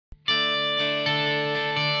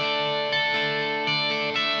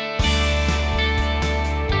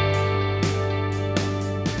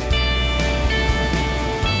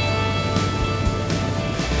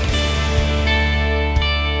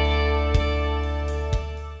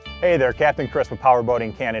Hey there, Captain Chris with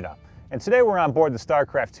Powerboating Canada, and today we're on board the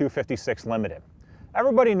Starcraft 256 Limited.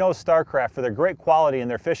 Everybody knows Starcraft for their great quality in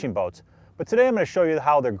their fishing boats, but today I'm going to show you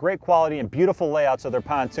how their great quality and beautiful layouts of their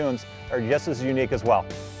pontoons are just as unique as well.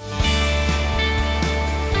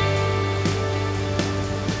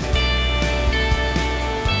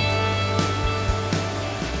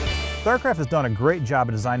 Starcraft has done a great job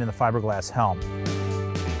of designing the fiberglass helm.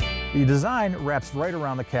 The design wraps right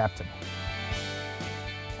around the captain.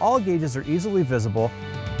 All gauges are easily visible.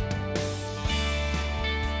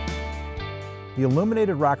 The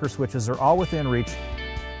illuminated rocker switches are all within reach,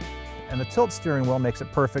 and the tilt steering wheel makes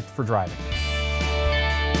it perfect for driving.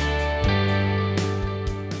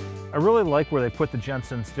 I really like where they put the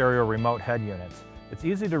Jensen stereo remote head units. It's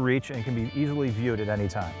easy to reach and can be easily viewed at any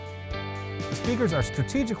time. The speakers are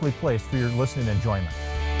strategically placed for your listening enjoyment.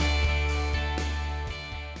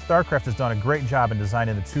 Starcraft has done a great job in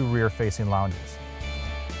designing the two rear-facing lounges.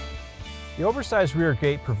 The oversized rear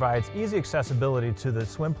gate provides easy accessibility to the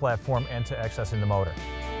swim platform and to accessing the motor.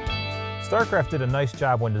 Starcraft did a nice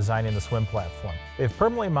job when designing the swim platform. They've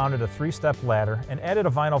permanently mounted a 3-step ladder and added a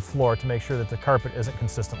vinyl floor to make sure that the carpet isn't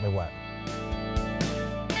consistently wet.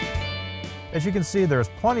 As you can see, there's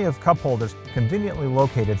plenty of cup holders conveniently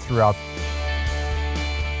located throughout.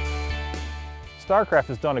 Starcraft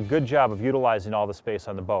has done a good job of utilizing all the space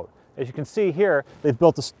on the boat. As you can see here, they've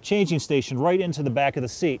built a changing station right into the back of the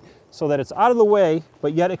seat so that it's out of the way,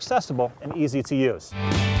 but yet accessible and easy to use.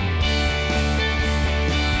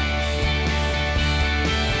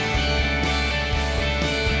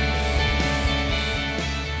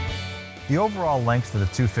 The overall length of the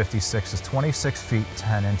 256 is 26 feet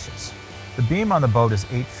 10 inches. The beam on the boat is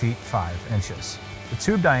 8 feet 5 inches. The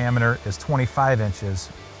tube diameter is 25 inches,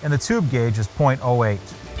 and the tube gauge is 0.08.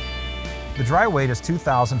 The dry weight is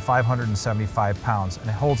 2,575 pounds, and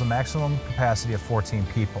it holds a maximum capacity of 14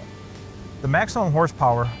 people. The maximum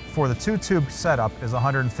horsepower for the two-tube setup is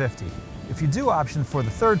 150. If you do option for the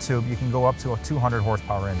third tube, you can go up to a 200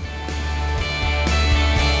 horsepower engine.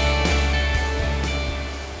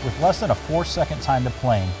 With less than a 4-second time to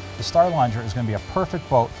plane, the Starlounger is going to be a perfect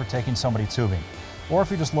boat for taking somebody tubing. Or if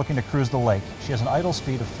you're just looking to cruise the lake, she has an idle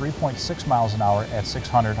speed of 3.6 miles an hour at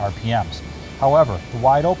 600 RPMs. However, the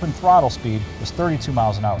wide open throttle speed is 32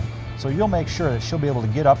 miles an hour, so you'll make sure that she'll be able to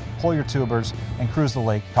get up, pull your tubers, and cruise the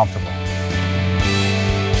lake comfortably.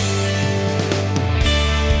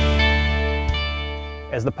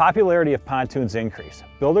 As the popularity of pontoons increase,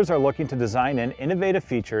 builders are looking to design in innovative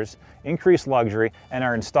features, increase luxury, and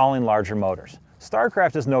are installing larger motors.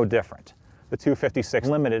 Starcraft is no different. The 256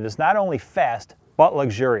 Limited is not only fast, but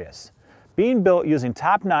luxurious. Being built using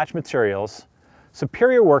top-notch materials,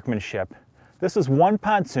 superior workmanship, this is one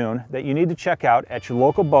pontoon that you need to check out at your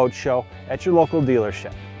local boat show, at your local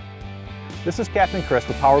dealership. This is Captain Chris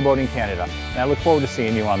with Powerboating Canada, and I look forward to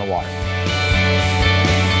seeing you on the water.